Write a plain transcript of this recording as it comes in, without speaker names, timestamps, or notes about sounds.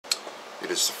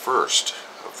is the 1st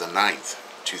of the 9th,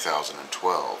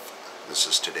 2012. This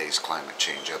is today's climate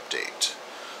change update.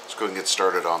 Let's go ahead and get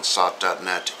started on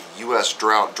SOT.net. U.S.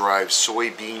 drought drives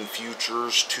soybean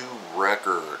futures to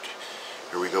record.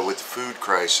 Here we go with the food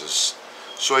crisis.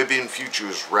 Soybean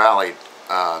futures rallied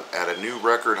at a new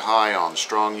record high on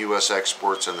strong U.S.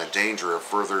 exports and the danger of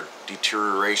further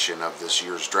deterioration of this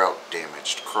year's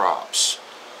drought-damaged crops.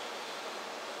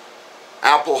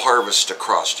 Apple harvest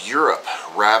across Europe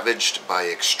ravaged by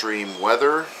extreme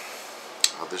weather.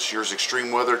 This year's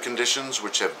extreme weather conditions,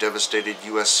 which have devastated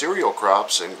U.S. cereal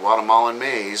crops and Guatemalan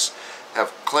maize,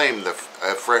 have claimed a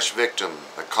fresh victim,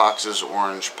 the Cox's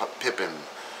orange pippin.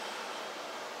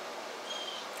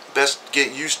 Best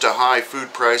get used to high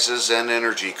food prices and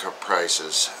energy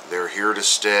prices. They're here to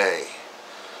stay.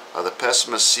 The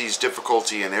pessimist sees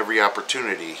difficulty in every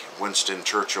opportunity, Winston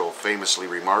Churchill famously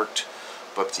remarked,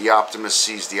 but the optimist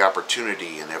sees the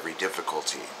opportunity in every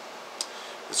difficulty.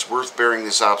 It's worth bearing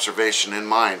this observation in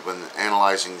mind when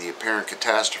analyzing the apparent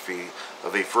catastrophe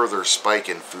of a further spike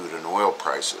in food and oil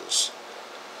prices.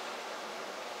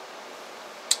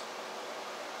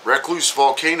 Recluse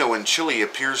volcano in Chile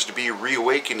appears to be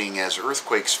reawakening as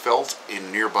earthquakes felt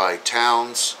in nearby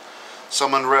towns.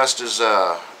 Some unrest is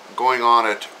going on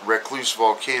at Recluse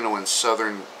volcano in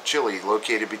southern Chile,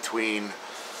 located between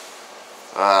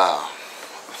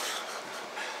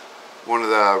one of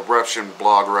the eruption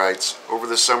blog writes, over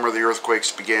the summer the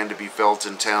earthquakes began to be felt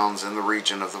in towns in the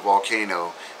region of the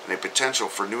volcano, and a potential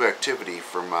for new activity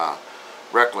from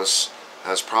Recluse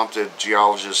has prompted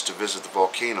geologists to visit the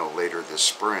volcano later this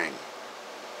spring.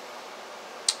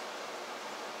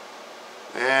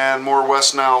 And more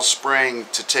West Nile spraying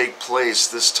to take place,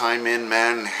 this time in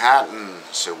Manhattan.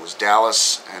 So it was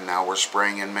Dallas, and now we're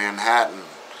spraying in Manhattan.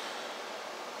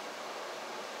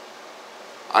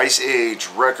 Ice Age,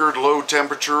 record low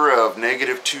temperature of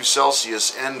 -2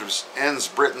 Celsius ends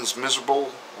Britain's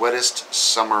miserable, wettest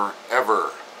summer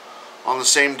ever. On the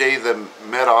same day the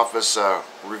Met Office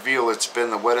revealed it's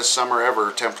been the wettest summer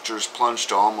ever, temperatures plunged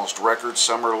to almost record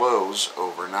summer lows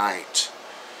overnight.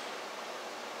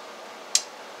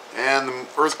 And the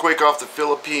earthquake off the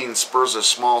Philippines spurs a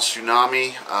small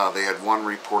tsunami. They had one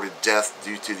reported death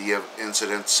due to the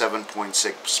incident.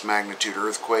 7.6 magnitude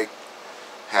earthquake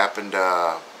happened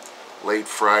late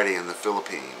Friday in the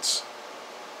Philippines.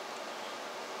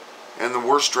 And the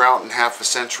worst drought in half a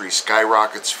century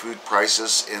skyrockets food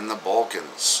prices in the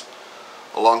Balkans.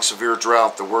 A long severe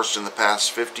drought, the worst in the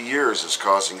past 50 years, is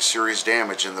causing serious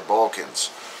damage in the Balkans.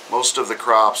 Most of the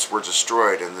crops were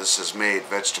destroyed, and this has made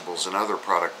vegetables and other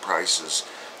product prices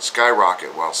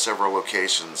skyrocket, while several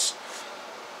locations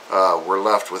were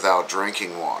left without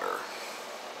drinking water.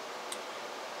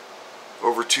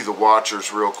 Over to the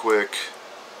watchers real quick.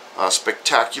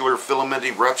 Spectacular filament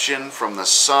eruption from the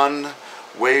sun,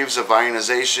 waves of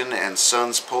ionization, and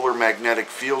sun's polar magnetic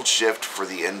field shift for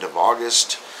the end of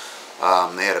August.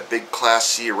 They had a big Class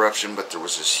C eruption, but there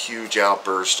was this huge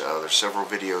outburst. There's several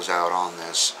videos out on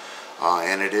this,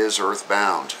 and it is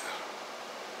earthbound.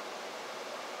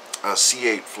 A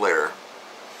C8 flare.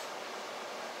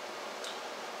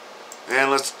 And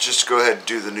let's just go ahead and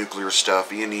do the nuclear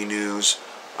stuff. E&E News.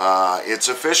 It's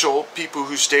official, people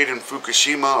who stayed in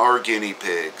Fukushima are guinea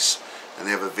pigs. And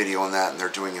they have a video on that, and they're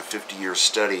doing a 50-year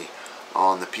study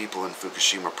on the people in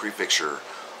Fukushima Prefecture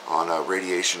on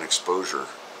radiation exposure.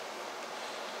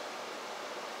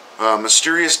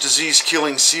 Mysterious disease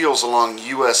killing seals along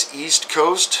U.S. East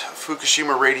Coast.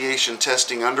 Fukushima radiation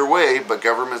testing underway, but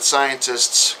government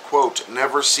scientists, quote,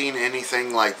 never seen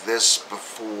anything like this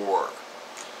before.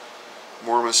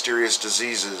 More mysterious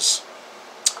diseases.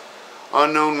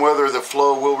 Unknown whether the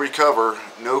flow will recover.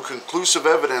 No conclusive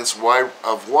evidence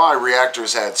of why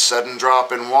reactors had sudden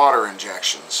drop in water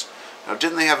injections. Now,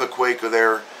 didn't they have a quake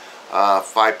there,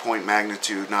 5-point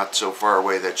magnitude, not so far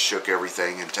away, that shook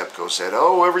everything? And TEPCO said,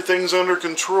 oh, everything's under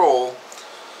control.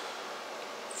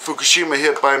 Fukushima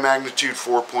hit by magnitude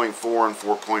 4.4 and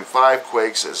 4.5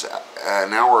 quakes as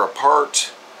an hour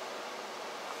apart.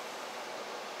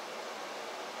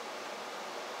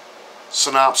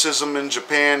 Synopsism in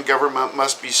Japan, government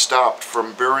must be stopped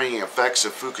from burying effects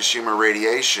of Fukushima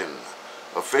radiation.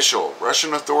 Official,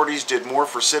 Russian authorities did more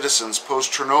for citizens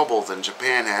post-Chernobyl than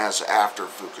Japan has after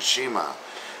Fukushima.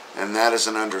 And that is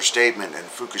an understatement, and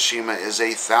Fukushima is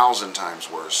 1,000 times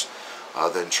worse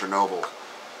than Chernobyl.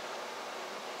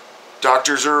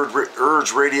 Doctors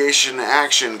urge radiation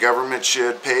action. Government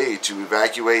should pay to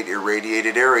evacuate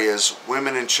irradiated areas.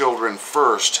 Women and children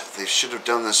first. They should have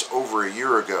done this over a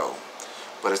year ago.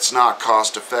 But it's not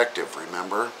cost effective,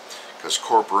 remember? Because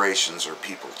corporations are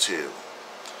people too.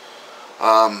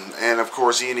 And of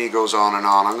course E&E goes on and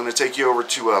on. I'm going to take you over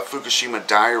to Fukushima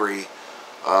Diary,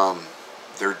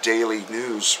 their daily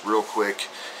news real quick.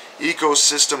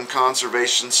 Ecosystem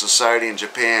Conservation Society in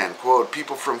Japan, quote,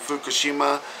 people from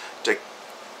Fukushima to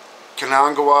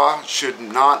Kanagawa should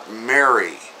not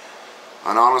marry.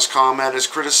 An honest comment is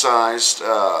criticized.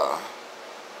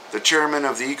 The chairman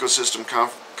of the Ecosystem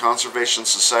Conservation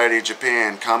Society of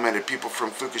Japan commented people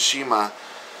from Fukushima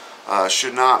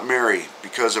should not marry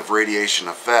because of radiation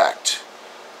effect.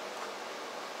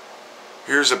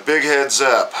 Here's a big heads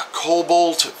up.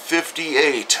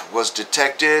 Cobalt58 was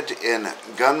detected in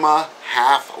Gunma.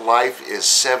 Half-life is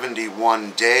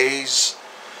 71 days.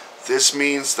 This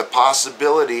means the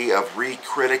possibility of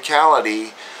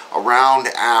recriticality around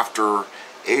after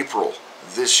April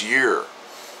this year.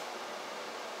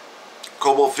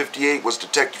 Cobalt58 was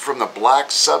detected from the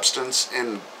black substance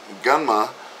in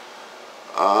Gunma.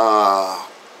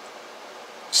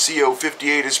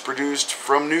 CO58 is produced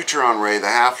from neutron ray. The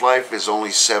half-life is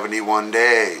only 71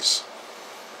 days.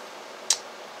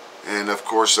 And of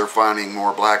course they're finding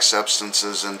more black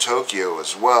substances in Tokyo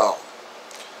as well.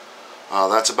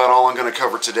 That's about all I'm going to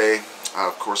cover today.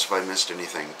 Of course, if I missed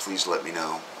anything, please let me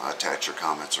know. Attach your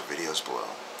comments or videos below.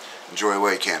 Enjoy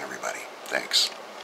while you can, everybody. Thanks.